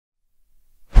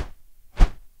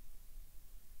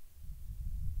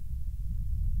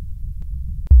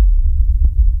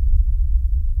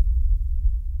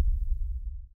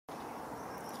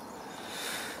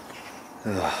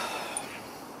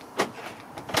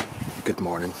Good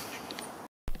morning.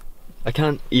 I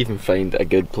can't even find a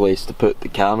good place to put the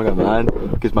camera, man,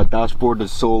 because my dashboard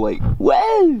is so like,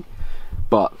 wow!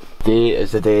 But today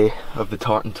is the day of the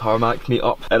Tartan Tarmac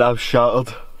meetup, and I'm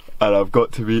shattered, and I've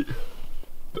got to meet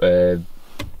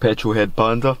Petrolhead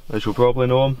Panda, as you'll probably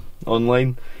know him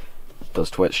online. Does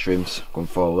Twitch streams, go and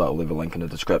follow that, I'll leave a link in the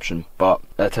description. But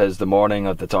it is the morning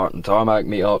of the Tartan Tarmac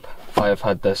meetup. I have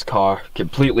had this car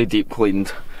completely deep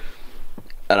cleaned,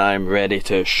 and I'm ready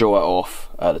to show it off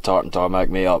at the Tartan Tarmac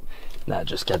meetup. Nah,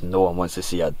 just kidding, no one wants to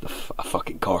see a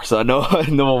fucking Corsa, no,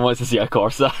 no one wants to see a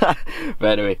Corsa.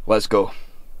 But anyway, let's go.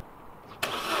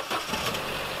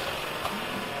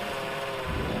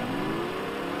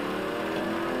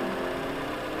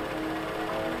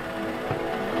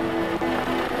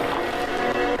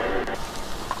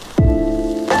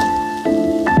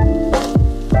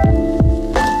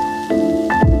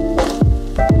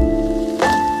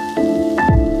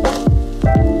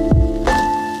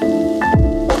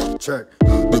 Check.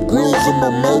 The grills in my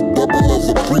mouth double as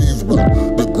a freeze one.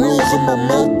 The grills in my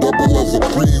mouth double as a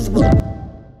freeze one.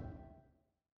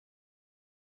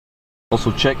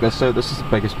 Also check this out, this is the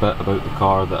biggest bit about the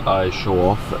car that I show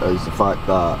off, is the fact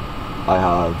that I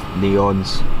have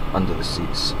neons under the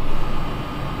seats.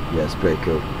 Yeah, it's pretty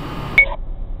cool.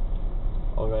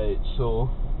 Alright, so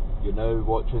you're now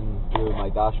watching through my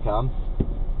dash cam.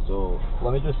 So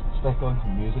let me just stick on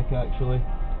some music actually,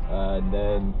 and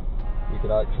then we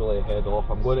could actually head off.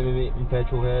 I'm going to be meeting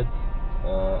Petrolhead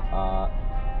at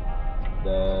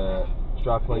the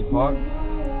Strathline Park. Oh,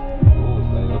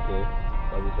 right, okay.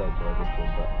 That was actually a good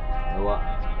tune, but you know what?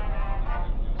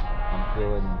 I'm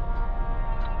feeling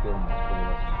this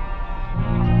playlist.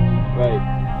 Right,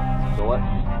 so let's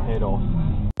head off.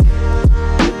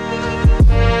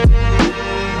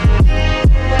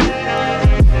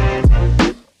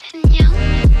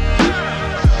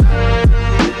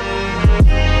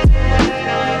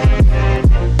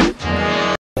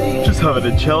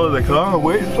 Having a chill in the car,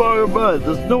 waiting for him, man.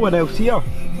 There's no one else here.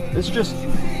 It's just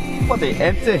bloody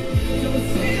empty.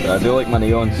 I do like my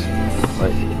neons.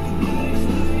 Like,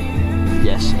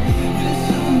 yes,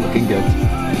 looking good.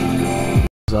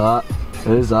 Who's that?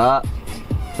 Who's that?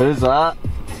 Who's that?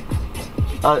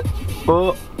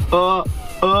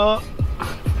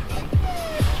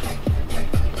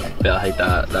 Yeah, I hate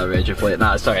that radio plate.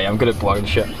 Nah, sorry, I'm good at blowing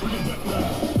shit.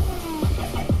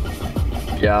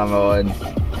 Yeah, I'm on.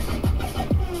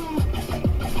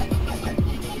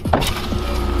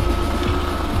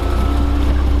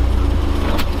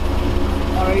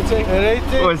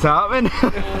 What's happening?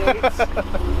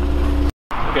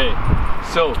 Okay,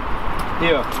 so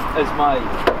here is my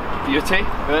beauty,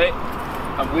 right?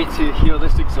 And wait to hear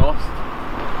this exhaust.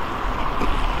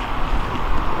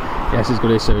 This is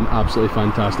going to sound absolutely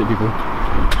fantastic, people.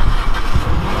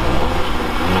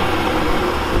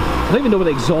 I don't even know what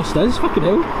the exhaust is, fucking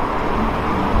hell.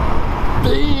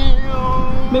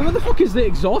 Damn. Man, what the fuck is the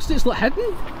exhaust? It's like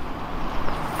hidden.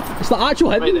 It's like actual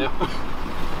hidden. Right there.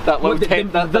 That little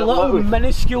the little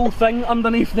minuscule thing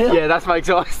underneath there? Yeah, that's my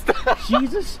exhaust.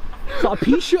 Jesus. Is that a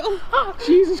pea shooter?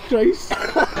 Jesus Christ.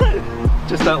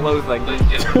 Just that little thing.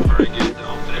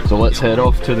 So let's head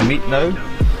off to the meet now.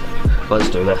 Let's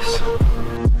do this.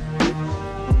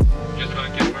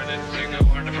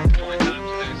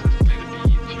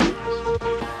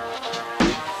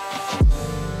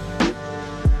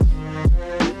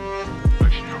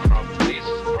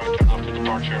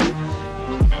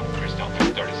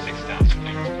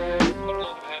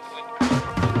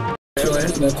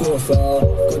 In the Corsa,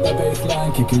 got that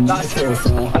baseline kicking in the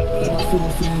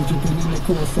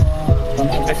Corsa.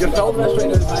 If you're filming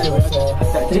this right now,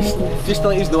 just to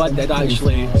let you know, I did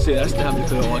actually say this to him to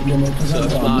put it on, so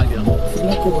it's my idea.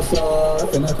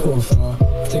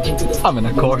 I'm in a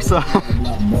Corsa.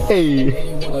 Hey!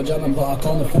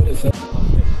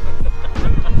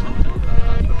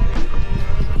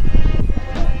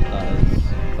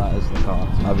 That is the car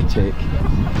I would take.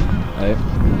 Right.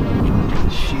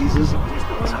 Jesus,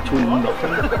 that's actually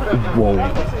nothing. Whoa.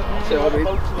 See what I mean?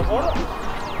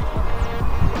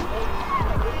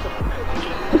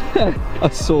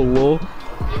 That's so low.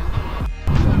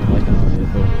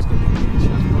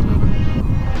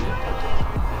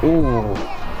 Oh.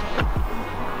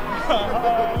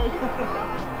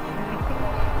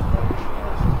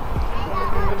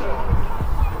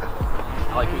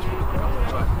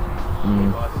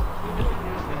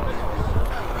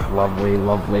 Lovely,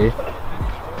 lovely.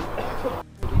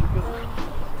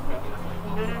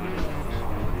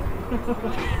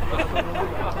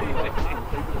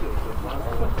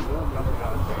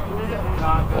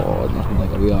 Oh, nothing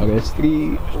like a real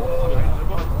RS3.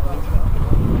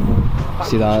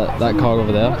 See that car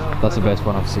over there? That's the best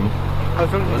one I've seen.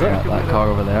 That car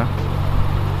over there.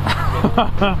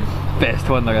 Best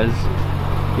one there is.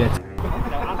 Yeah.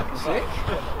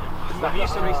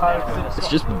 It's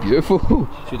just beautiful.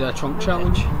 Should we do a trunk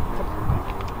challenge?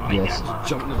 Yes. Just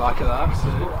jump in the back of that.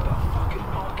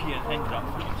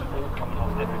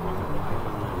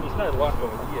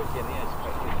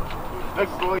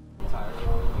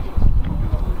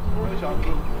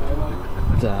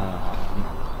 Damn.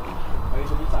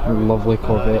 Lovely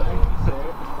Corvette.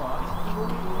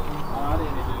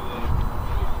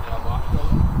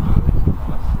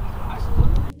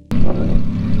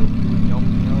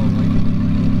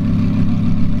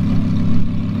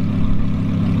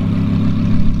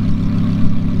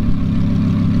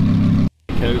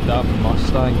 Out that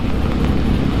Mustang.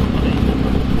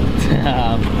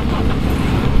 Damn.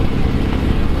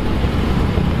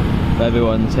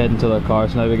 Everyone's heading to their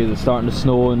cars now because it's starting to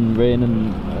snow and rain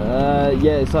and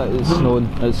yeah, it's snowing.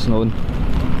 It's snowing.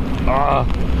 Ah,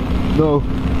 no.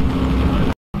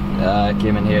 I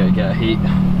came in here to get a heat.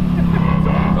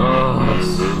 Oh,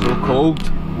 it's so cold.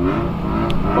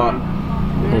 But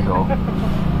there you go.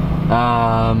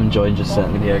 I'm enjoying just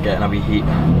sitting here getting a wee heat.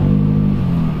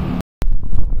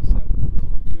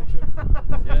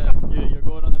 Yeah, you're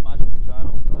going on the magical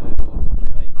channel,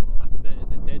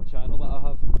 the dead channel that I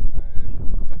have.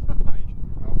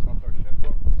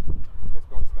 It's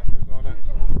got stickers on it.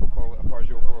 People call it a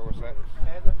Peugeot 406.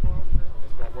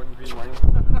 It's got one green wing. It's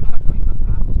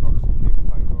got some cable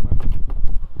ties on it.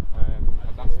 And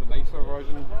that's the nicer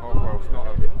version. Oh well, it's not a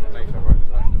nicer version.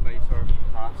 That's the nicer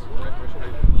pass British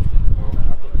type. So I've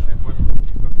got the shit one.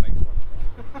 He's got the nice one.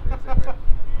 Basically.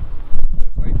 So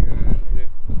it's like yeah.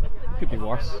 Could be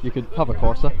worse. You could have a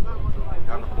Corsa.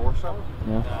 Have a Corsa.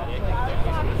 Yeah.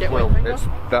 Well,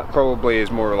 that probably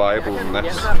is more reliable than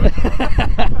this. Yeah,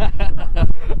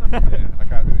 I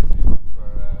can't really say much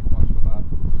for that.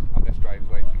 And this drives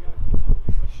like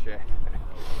shit.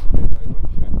 It drives like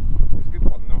shit. It's good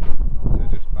fun though, to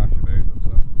just bash about and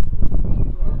stuff.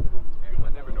 I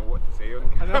never know what to say on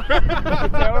camera.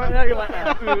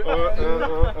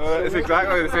 It's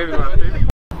exactly the same as my baby.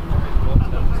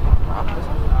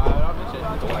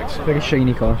 Very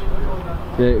shiny car.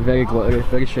 Very glittery,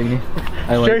 very shiny.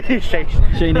 I like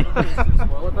shiny.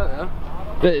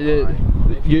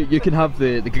 You can have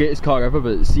the greatest car ever,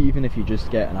 but see, even if you just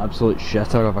get an absolute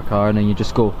shitter of a car and then you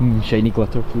just go, shiny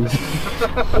glitter please.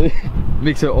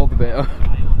 Makes it all the better.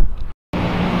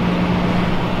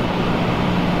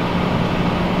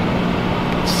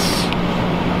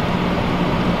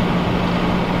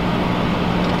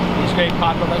 He's going to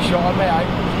pack up that shot on me, aye?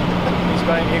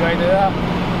 You're going to do that?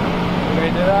 You're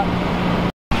going to do that?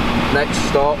 Next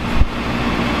stop,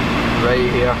 right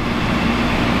here.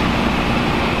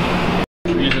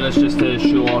 We're using this just to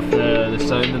show off the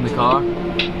sound in the car.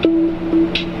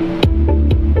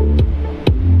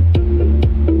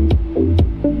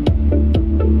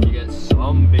 You get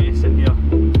some bass in here.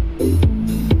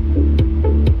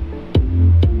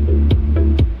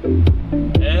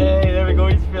 Hey, there we go,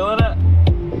 he's feeling it.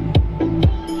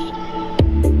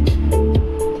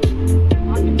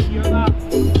 I can hear that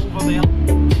over there.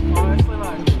 Honestly,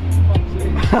 man.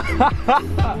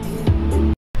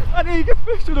 I need to get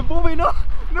fish to the bobby, no!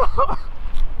 No!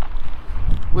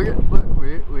 Look at,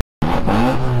 wait.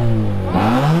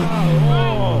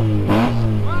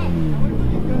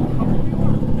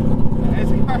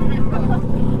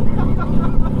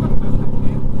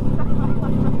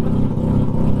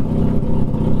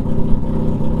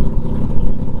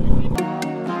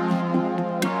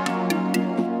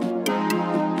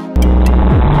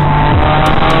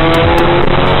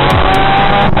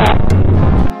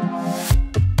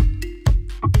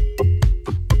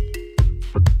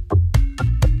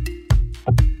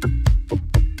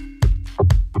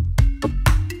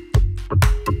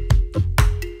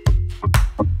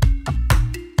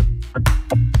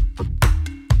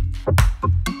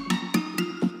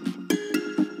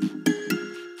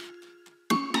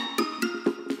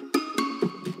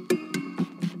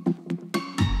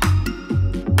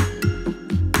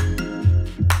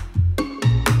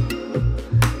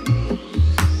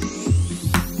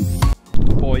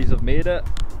 Boys have made it.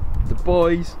 The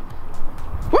boys.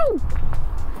 Woo! There's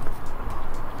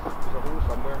a hole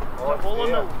somewhere.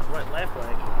 Right, left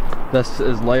leg. This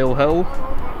is Lyle Hill.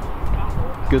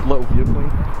 Good little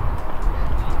viewpoint.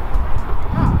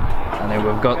 And then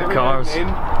we've got the cars. Like if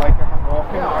I'm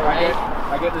walking,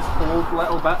 I get this cold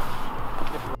little bit.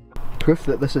 Proof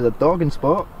that this is a dogging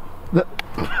spot.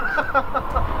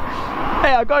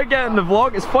 Hey, I gotta get in the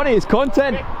vlog. It's funny, it's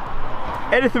content.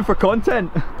 Anything for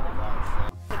content.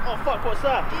 fuck, what's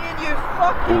that? Ian, you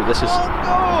fucking Ooh, this is...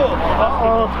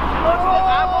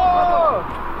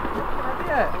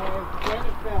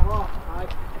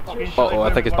 Uh-oh,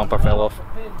 I think his bumper fell off.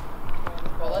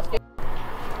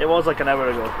 It was like an hour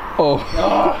ago. Oh.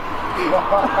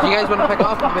 Do you guys want to pick it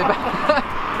up and maybe?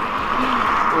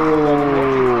 Oh.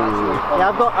 Yeah,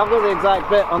 I've got the exact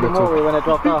bit on the motorway when it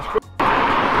dropped off.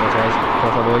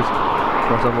 Cross our boys.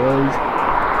 Cross our boys.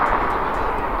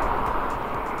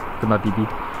 To my BB.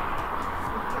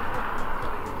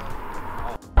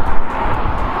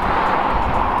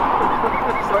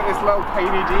 It's like this little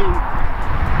tiny G.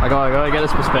 I gotta get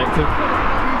this perspective.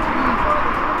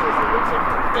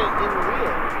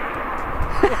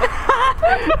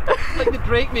 Like the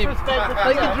Drake meme.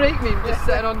 Like the Drake meme, just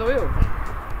sitting on the wheel.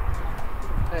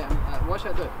 Hey, watch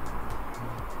that do it.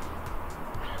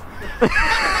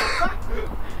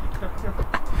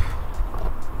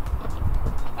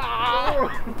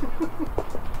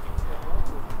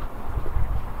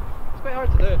 It's quite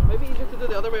hard to do. Maybe easier to do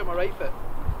the other way on my right foot.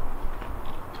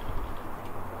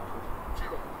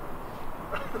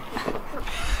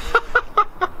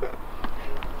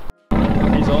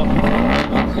 He's off.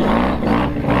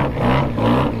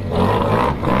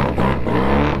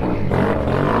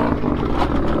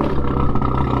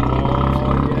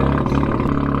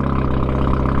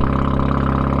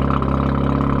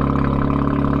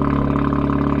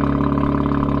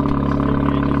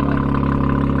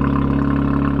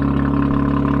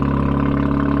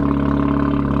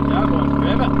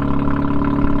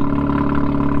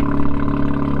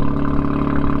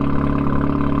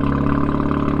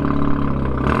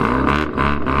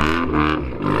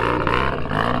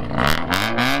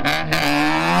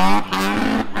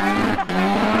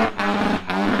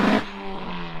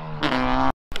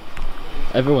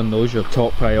 Everyone knows your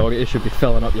top priority should be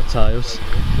filling up your tyres. If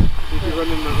you're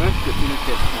running the risk, it's going to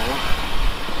get smaller.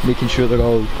 Making sure they're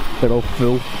all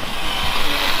full.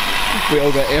 We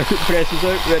all got air compressors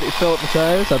out, ready to fill up the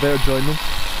tyres. I better join them.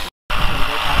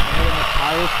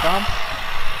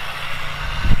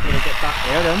 Get that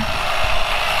air in.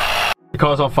 The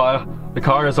car's on fire. The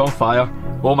car is on fire.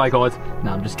 Oh my god.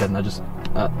 Nah, I'm just kidding. I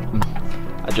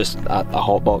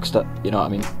hotboxed it. You know what I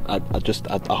mean? I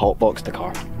hotboxed the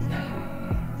car.